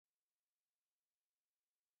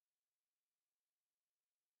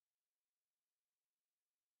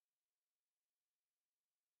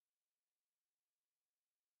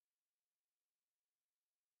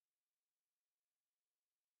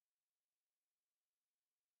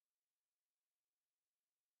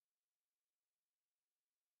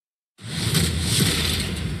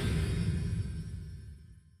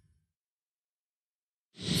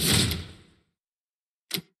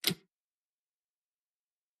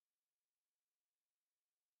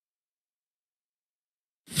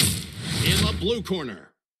blue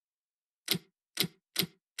corner.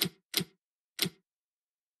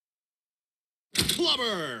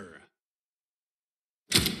 Clubber!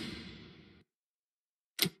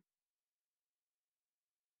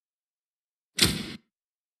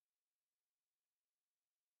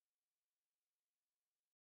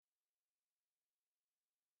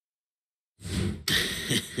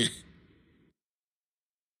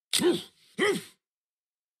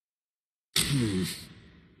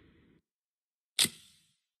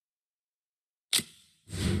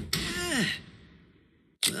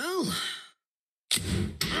 Well...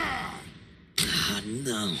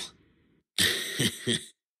 no.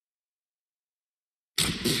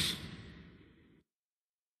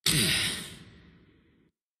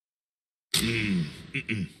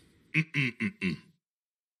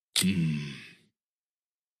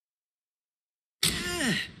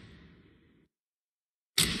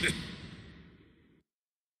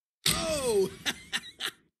 Oh!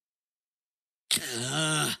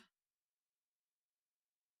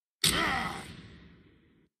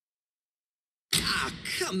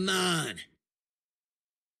 Come on!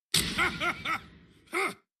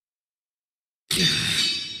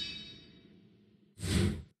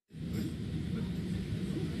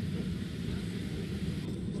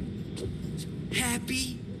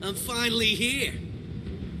 Happy? I'm finally here.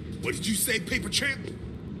 What did you say, paper champ?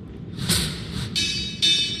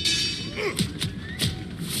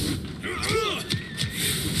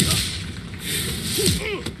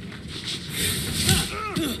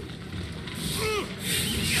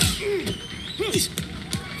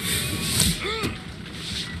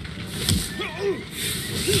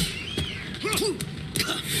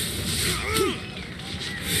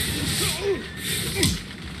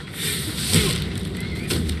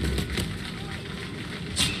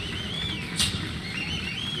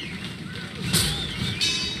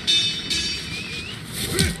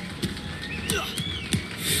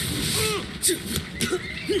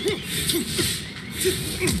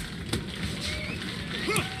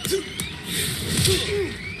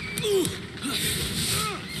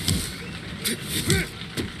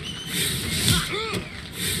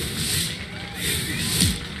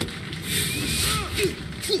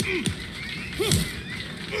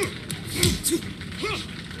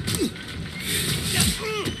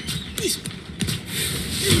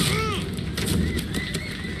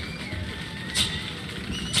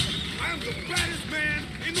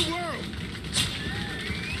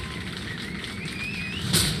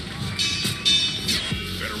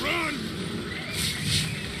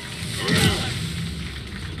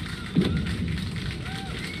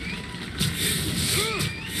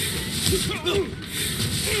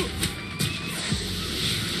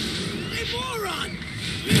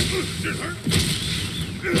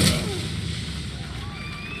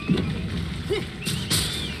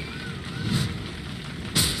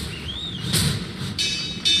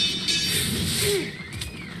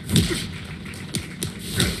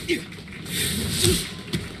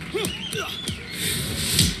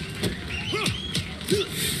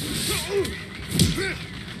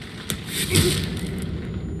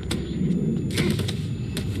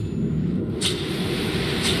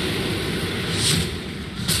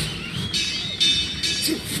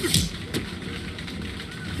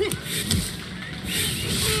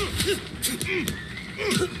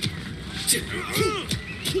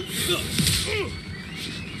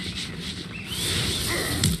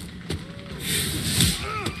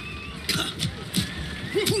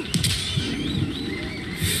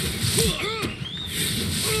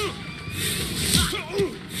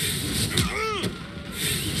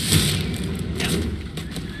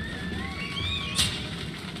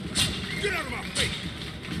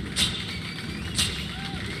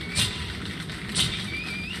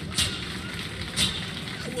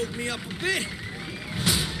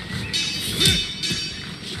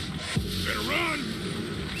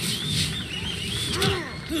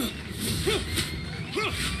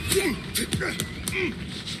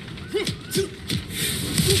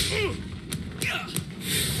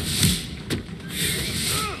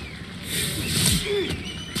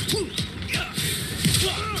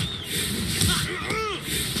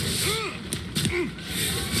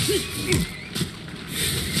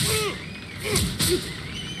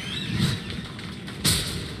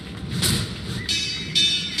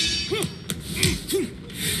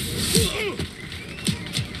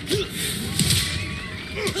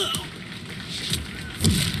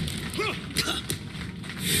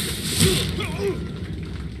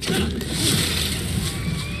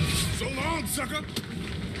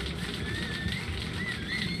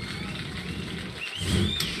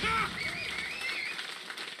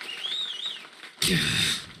 Oh,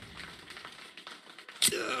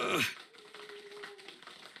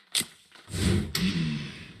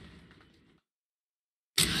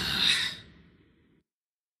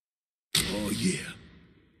 yeah.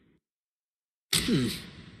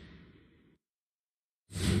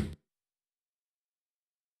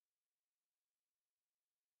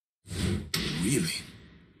 Really?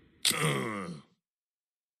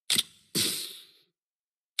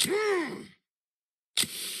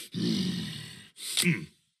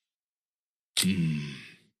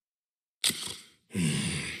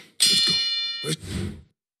 Let's go.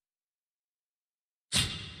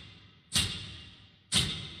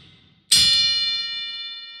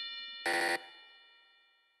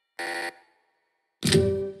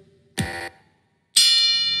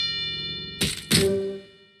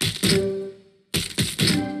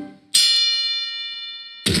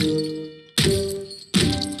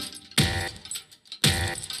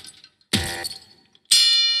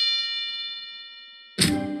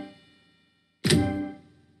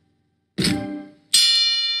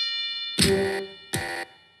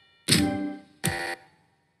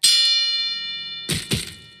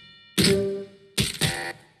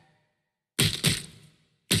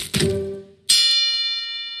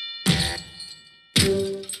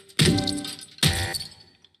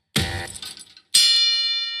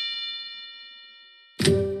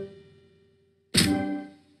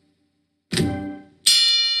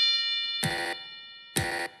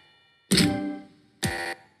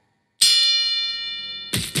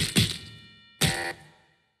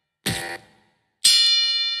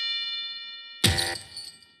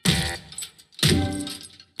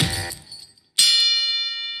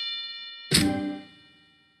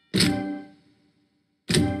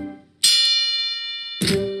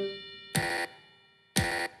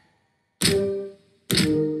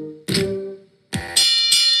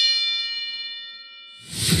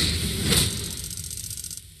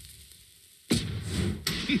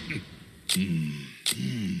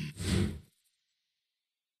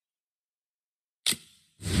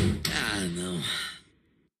 I know.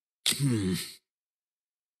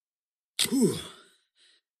 Whew.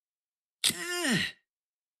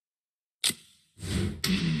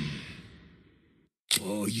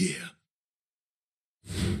 Oh, yeah.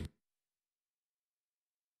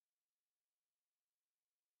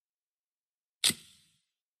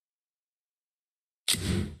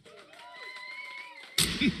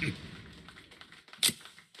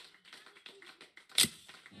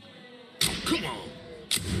 Oh, come on.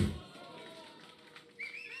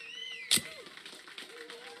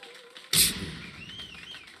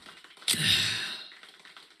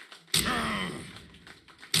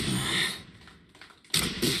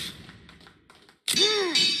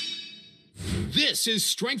 This is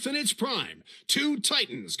Strength in its prime. Two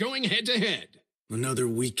titans going head-to-head. Another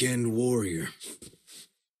weekend warrior.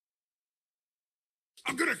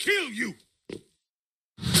 I'm gonna kill you.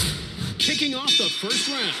 Kicking off the first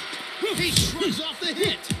round. He shrugs off the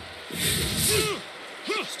hit.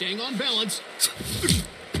 Staying on balance.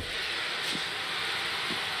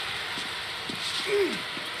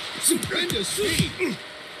 Stupendous speed.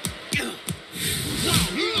 Wow,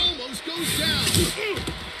 he almost goes down.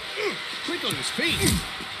 Quick on his feet.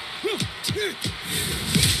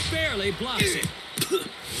 Barely blocks it.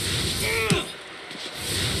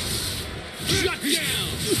 Shut down.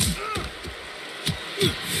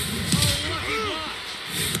 Lucky block.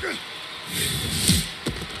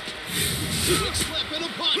 Quick slip and a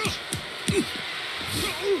punch.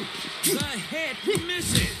 The hit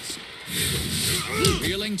misses.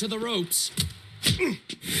 Reeling to the ropes.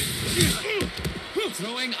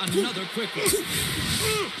 Throwing another quick one.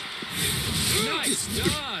 Nice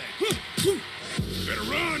dive. Better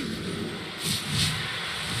run.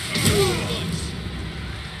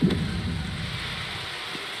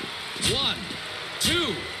 1,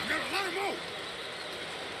 2. Gotta let him out.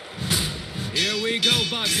 Here we go,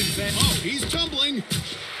 boxing fan. Oh, he's tumbling.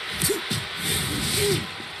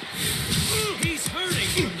 He's hurting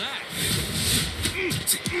from that.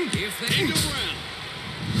 If they End of round.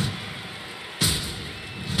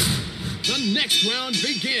 The next round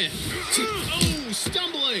begins. Oh,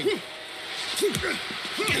 stumbling.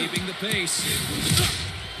 keeping the pace.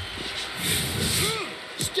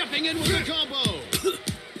 Stepping in with a combo.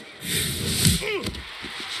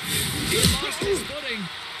 He lost his footing.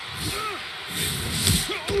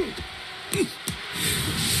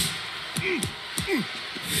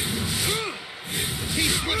 He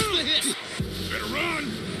slips the hit. Better run.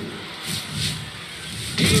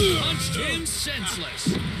 He punched him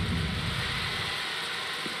senseless.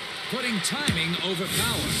 Putting timing over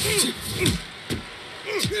power.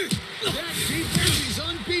 That defense is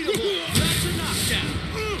unbeatable. That's a knockdown.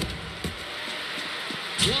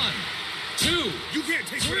 1, 2, You can't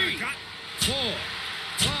take what I 3, got. 4,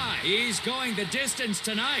 5. He's going the distance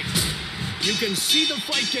tonight. You can see the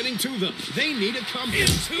fight getting to them. They need a comeback.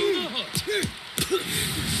 Into the hook.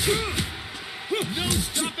 No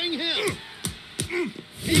stopping him.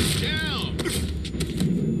 He's down. 1.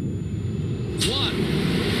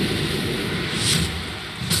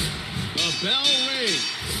 The bell rings.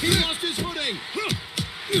 He lost his footing.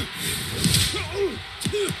 He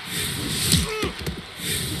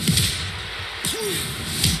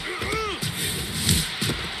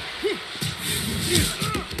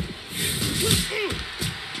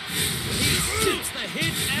sits the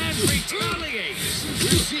hit and retaliates.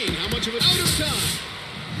 We're seeing how much of it out of time.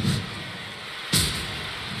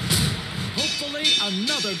 Hopefully,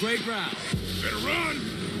 another great round. Better run.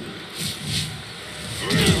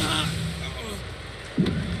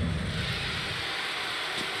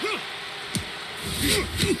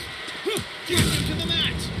 Get him to the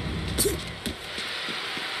mat.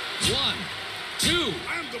 1, 2,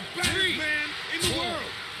 I'm the baddest 3, man in the 4,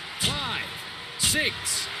 world. 5,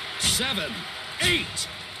 6, 7, 8,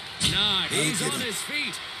 9. He's on his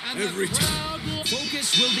feet, and the crowd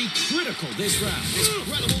focus will be critical this round.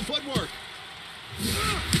 Incredible footwork.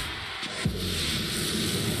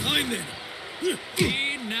 Fine then.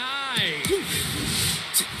 Denied.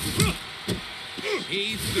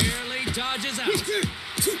 He barely dodges out.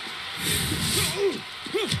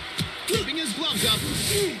 Keeping his gloves up.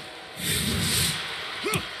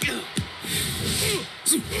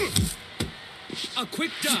 A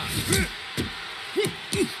quick dive.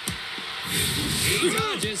 He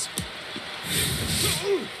dodges.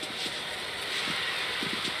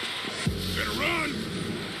 Better run.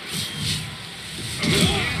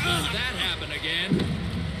 Can't let that happen again.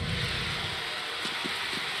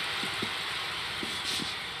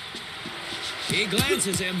 He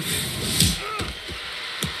glances him.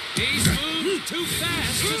 He's moved too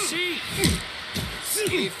fast to see.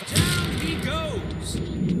 Down he goes.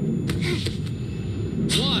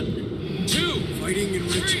 1, 2, Fighting in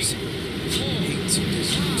 3, 4, 5.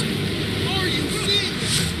 Are you seeing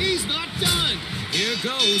this? He's not done. Here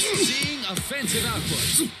goes seeing offensive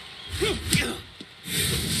output.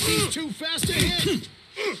 He's too fast to hit.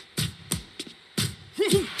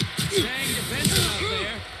 Staying defensive out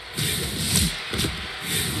there.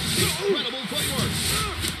 Incredible footwork.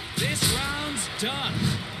 This round's done.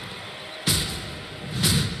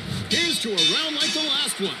 Here's to a round like the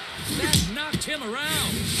last one. That knocked him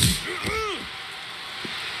around.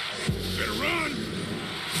 Better run.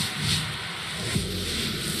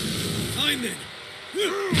 Fine then.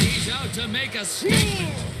 He's out to make a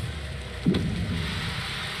statement.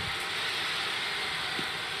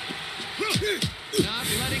 Not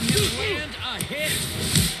letting him land a hit.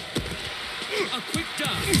 A quick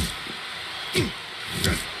dive.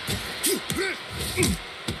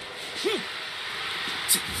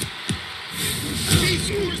 He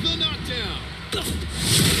scores the knockdown.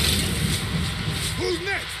 Who's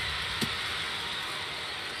next?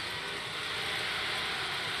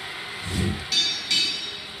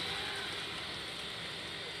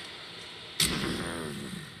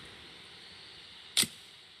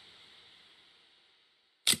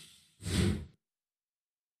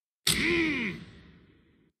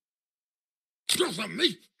 Still some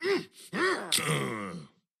meat.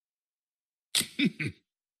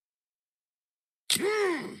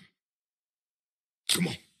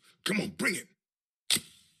 Come on, bring it.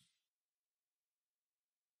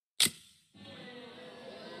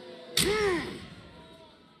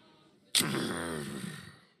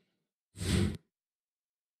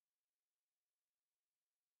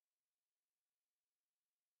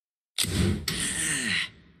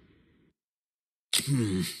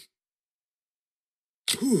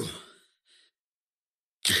 Whew.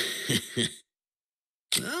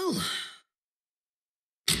 Well.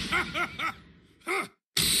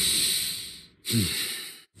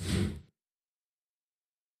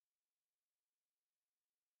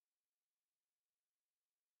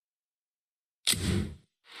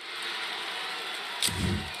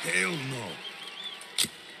 Hell no.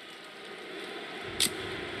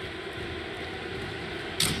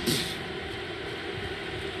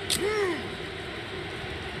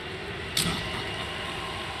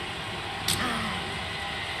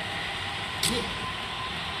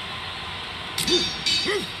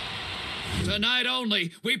 Tonight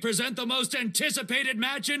only, we present the most anticipated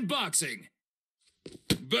match in boxing.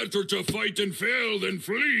 Better to fight and fail than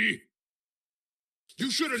flee.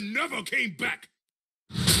 You should have never came back.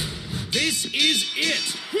 This is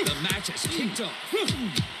it. The match has kicked off.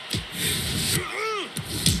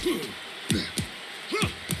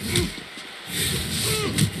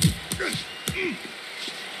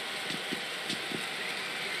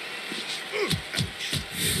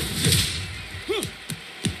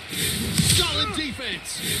 Solid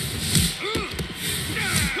defense.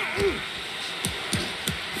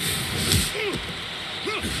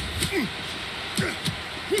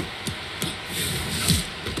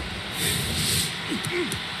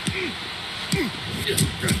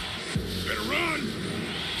 Better run!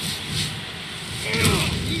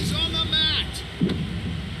 He's on the mat.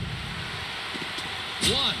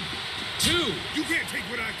 1, 2. You can't take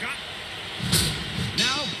what I got!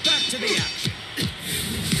 Now back to the action.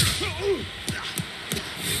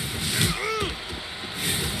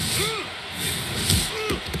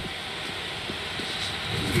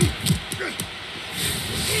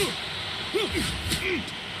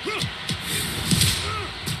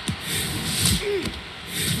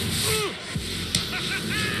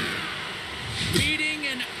 Beating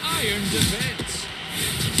an iron defense.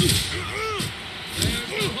 There's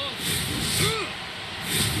the hook.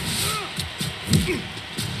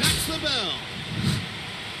 That's the bell.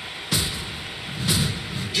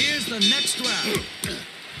 Here's the next round.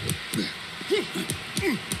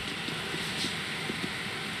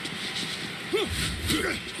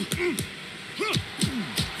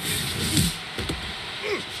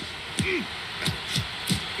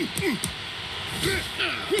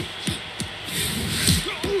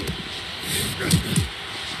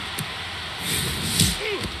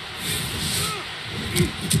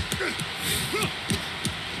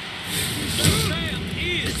 The champ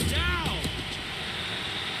is down.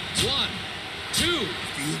 1, 2,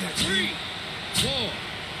 3, 4.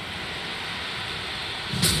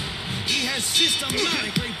 He has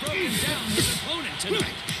systematically broken down his opponent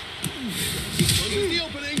tonight. He closes the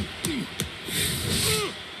opening.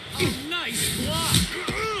 A nice block.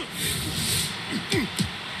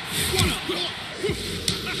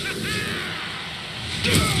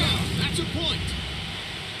 Yeah, that's a point.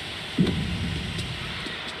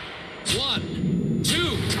 1,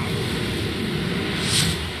 2.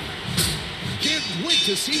 Can't wait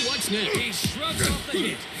to see what's next. He shrugs off the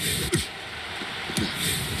hit.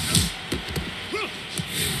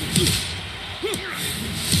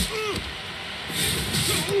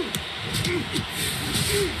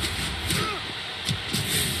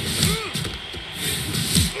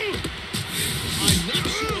 I'm not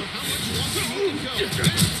sure how much longer you can go.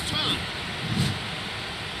 That's time.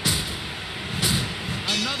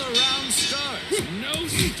 Another round starts. No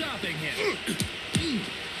stopping him.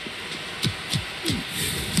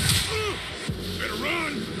 Better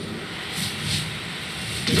run!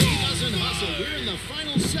 If he doesn't hustle, we're in the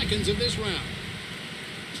final seconds of this round.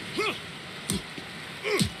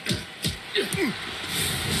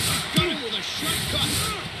 Got him with a sharp cut.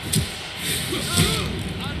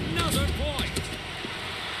 Another point.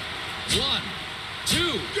 1,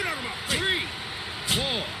 2, Get out of my face! 3,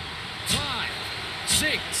 4, 5,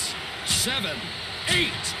 6, 7,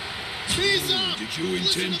 8. He's up. Did you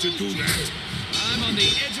intend to do that? I'm on the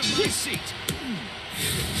edge of my seat.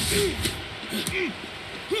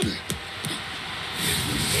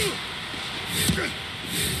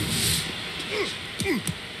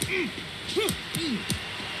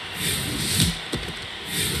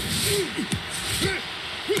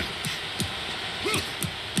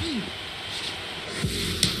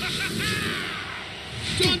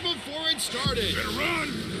 Done before it started. Better run!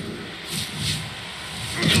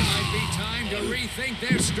 Might be time to rethink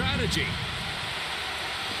their strategy.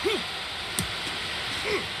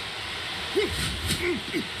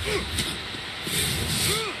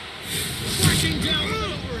 Crashing down with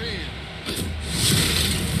an overhand.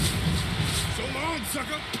 So long,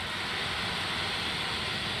 sucker!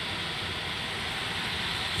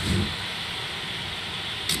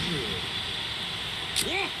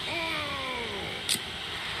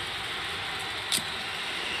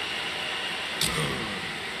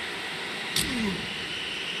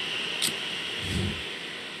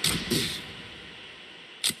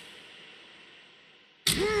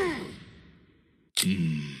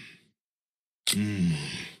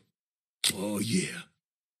 Oh, yeah.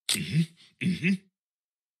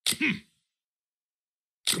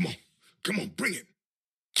 Come on. Come on, bring it.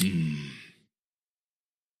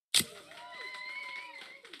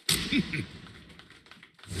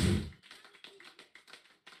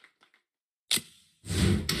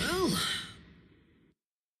 Well.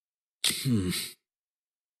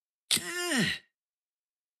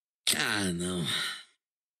 No.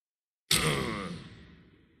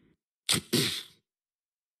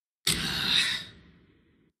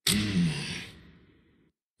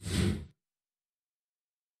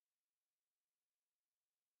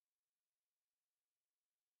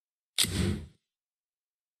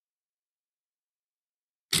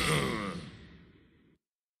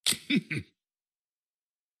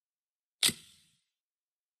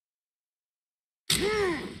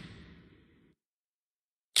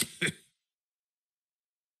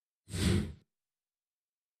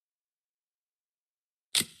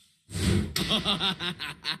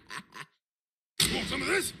 Want some of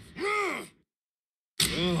this?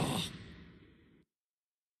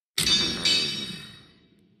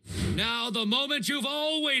 Now the moment you've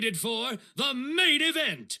all waited for, the main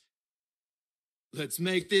event. Let's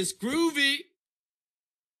make this groovy.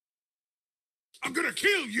 I'm gonna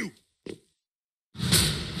kill you!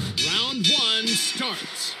 Round one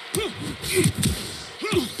starts.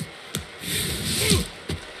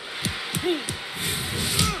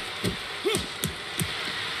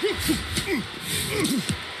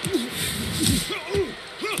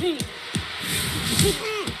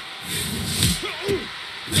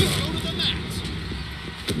 Let's go to the mat.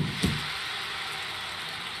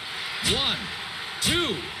 1,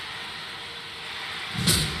 2.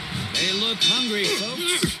 They look hungry,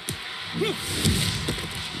 folks.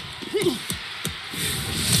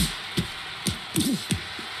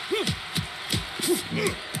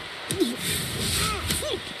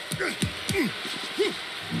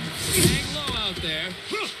 Hang low out there.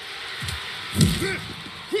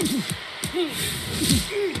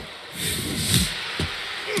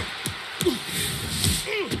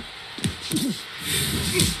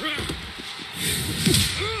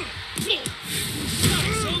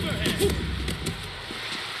 Nice overhead.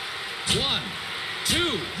 1, 2,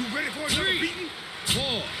 You ready for another 3, beating?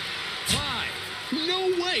 4, 5. No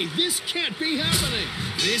way, this can't be happening.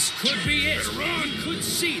 This could be it. Better run. We could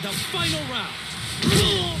see the final round.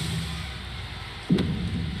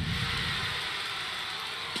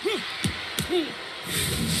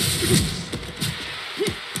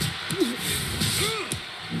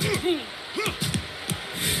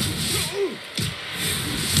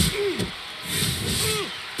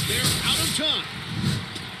 They're out of time.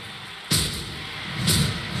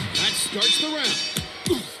 That starts the round.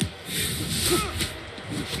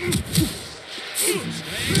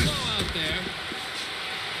 Stay low out there.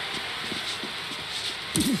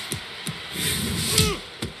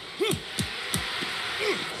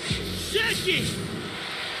 Shaky!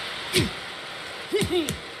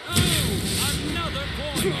 Oh, another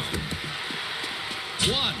point.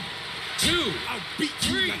 1, 2, I'll beat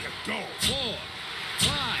you 3, like a dog. 4,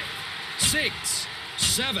 5, 6,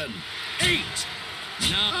 7, 8.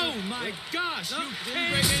 Now, oh my gosh, you Didn't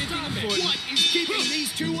can't break anything stop before. it. What is keeping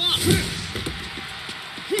these two up?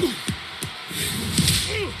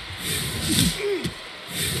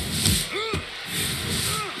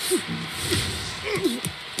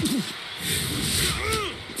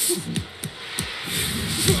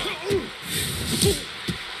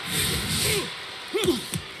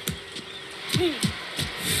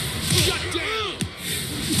 Shut down.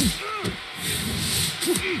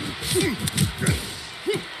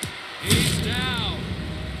 He's down.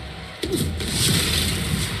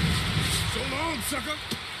 So long, sucker!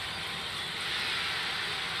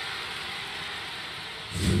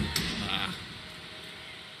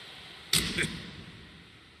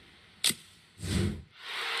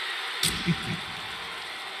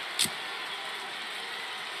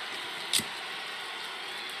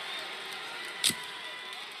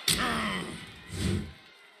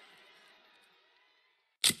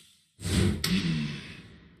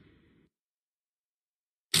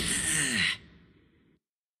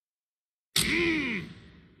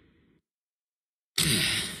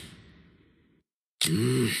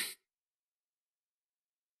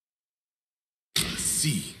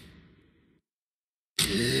 See.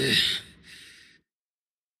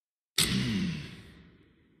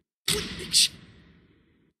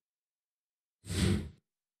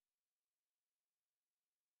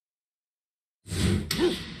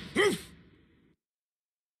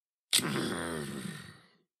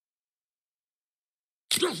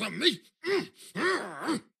 Just on me.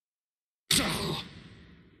 I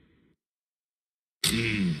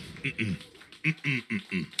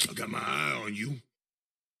got my eye on you.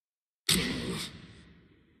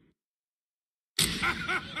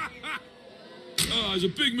 Ah, it's a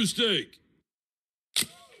big mistake.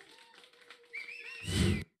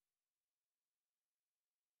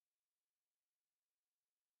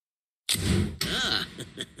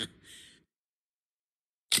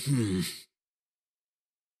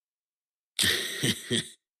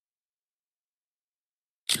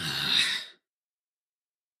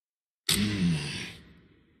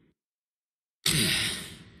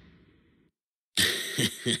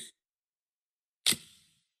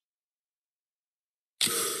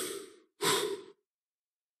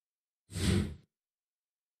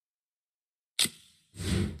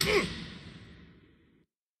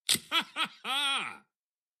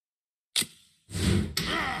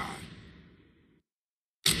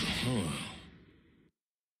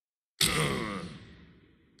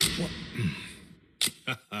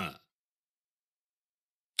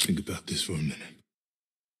 Think about this for a minute.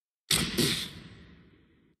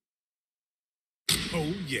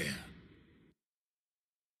 Oh, yeah.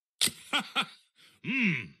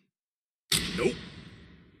 Nope.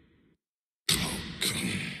 Oh, come on.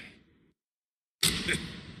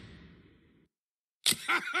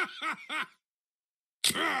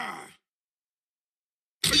 Ah!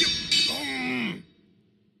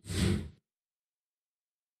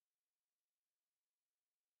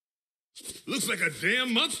 Looks like a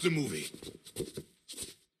damn monster movie.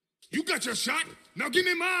 You got your shot, now give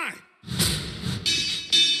me mine.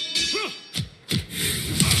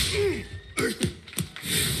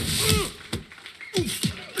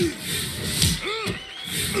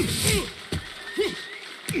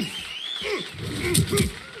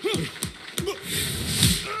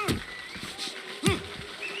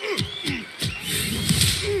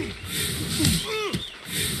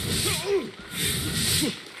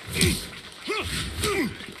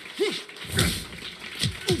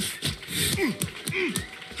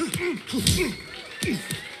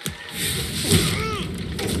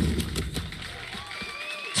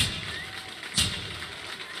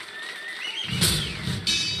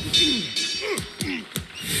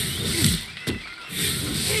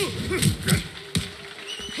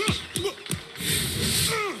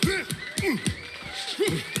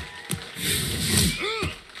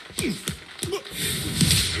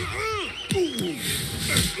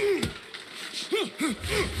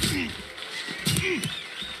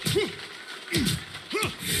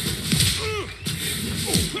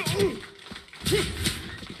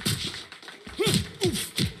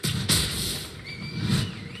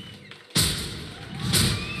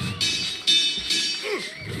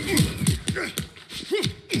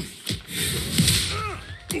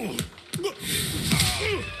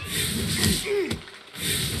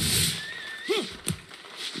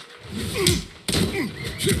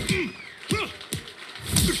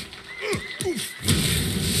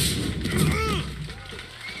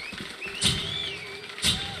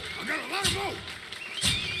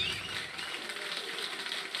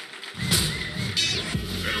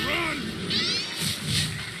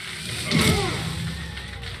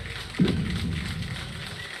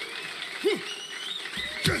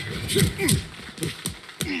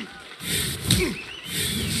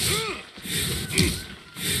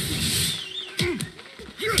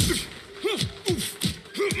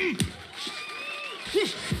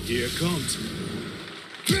 Here it comes.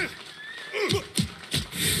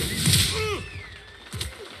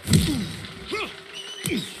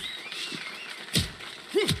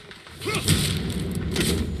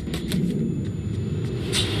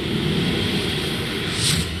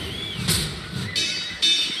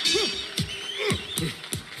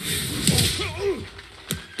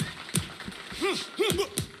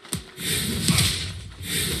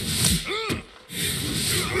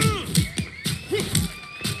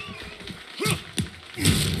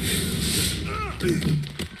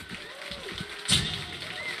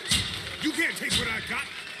 You can't take what I got.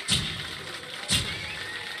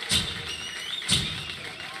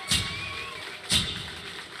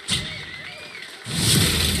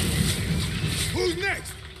 Who's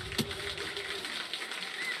next?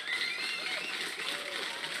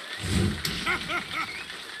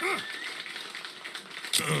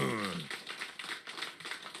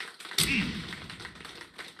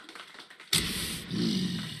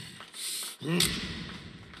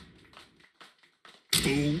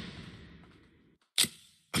 Boom.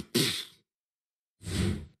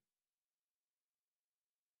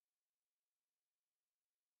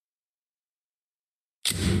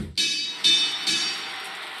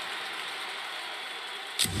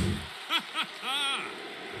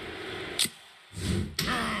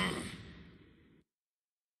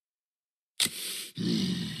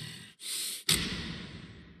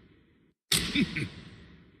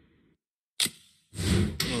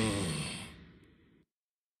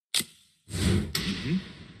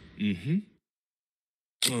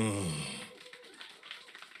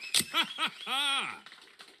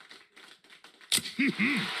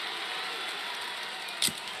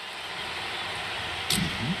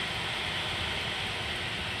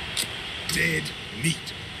 Dead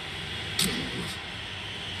meat.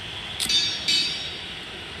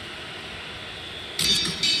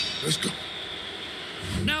 Let's go.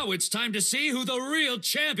 Now it's time to see who the real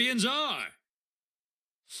champions are.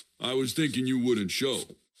 I was thinking you wouldn't show.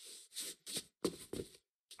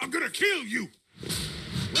 I'm gonna kill you.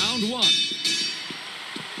 Round one.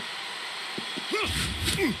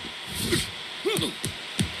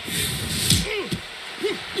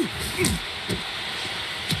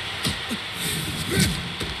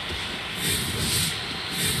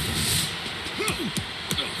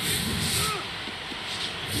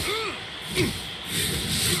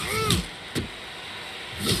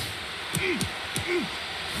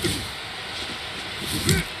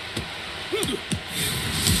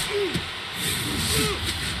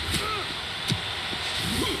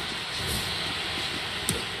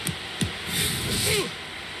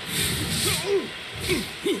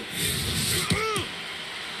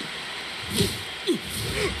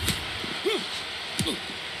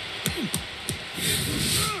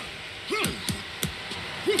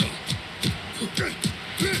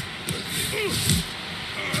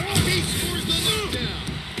 He scores the knockdown.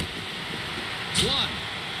 One.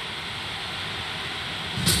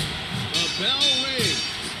 The bell rings.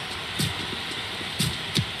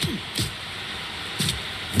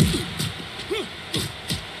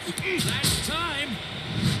 That's time.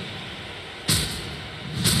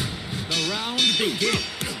 The round begins.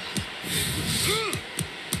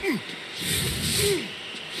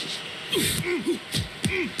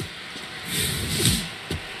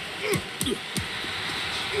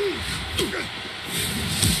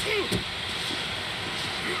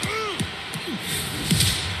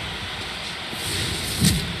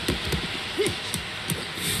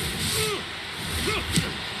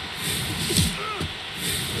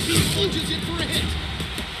 He plunges it for a hit.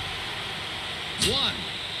 1,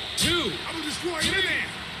 2, I will destroy you there.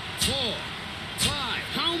 4, 5.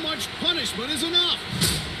 How much punishment is enough?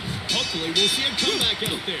 Hopefully we'll see a comeback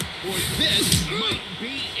out there, or this might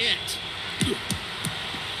be it.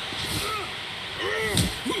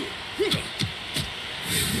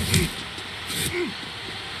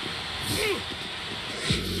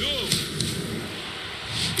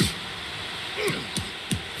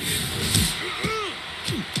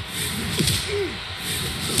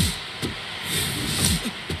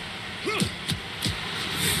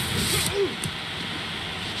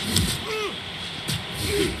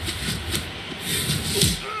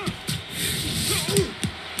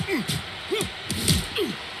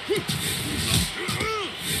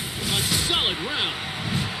 A solid round.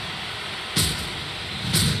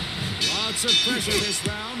 Lots of pressure this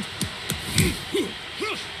round.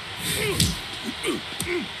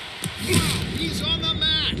 He's on the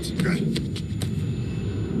mat.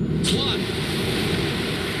 1,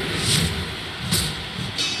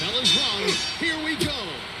 The bell is rung. Here we go.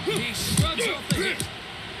 he shrugs off the hit.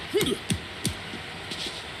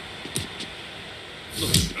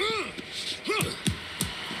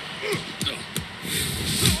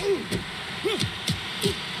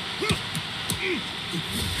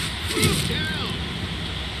 Down.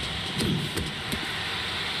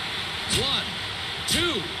 1, 2,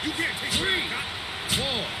 You can't take 3, me. 4,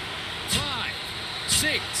 5,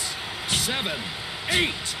 6, 7, 8,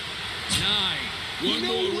 9. One No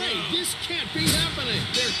more way. round. This can't be happening.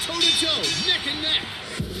 They're toe-to-toe, neck and neck.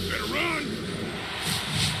 Better run.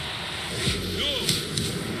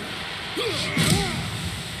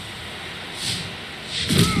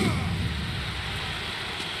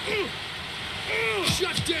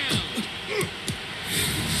 Shut down.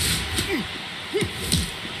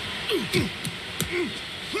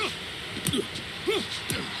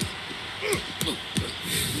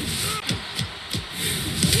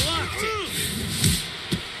 Blocked it.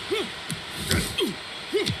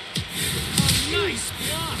 A nice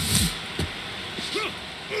block.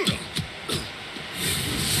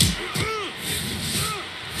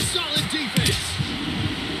 Solid defense.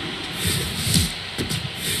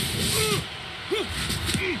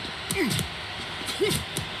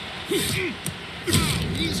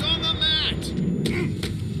 He's on the mat.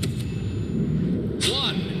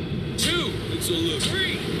 1, 2, It's a look.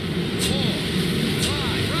 3, 4,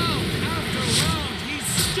 5. Round after round, he's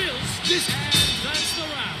still and that's the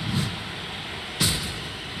round.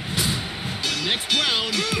 The next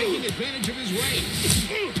round, taking advantage of his range.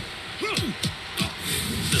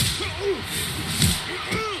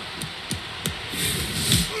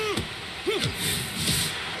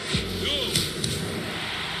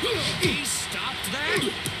 He stopped that.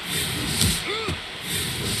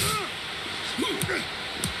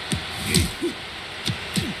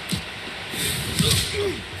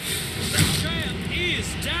 The champ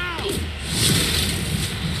is down.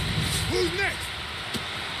 Who's next?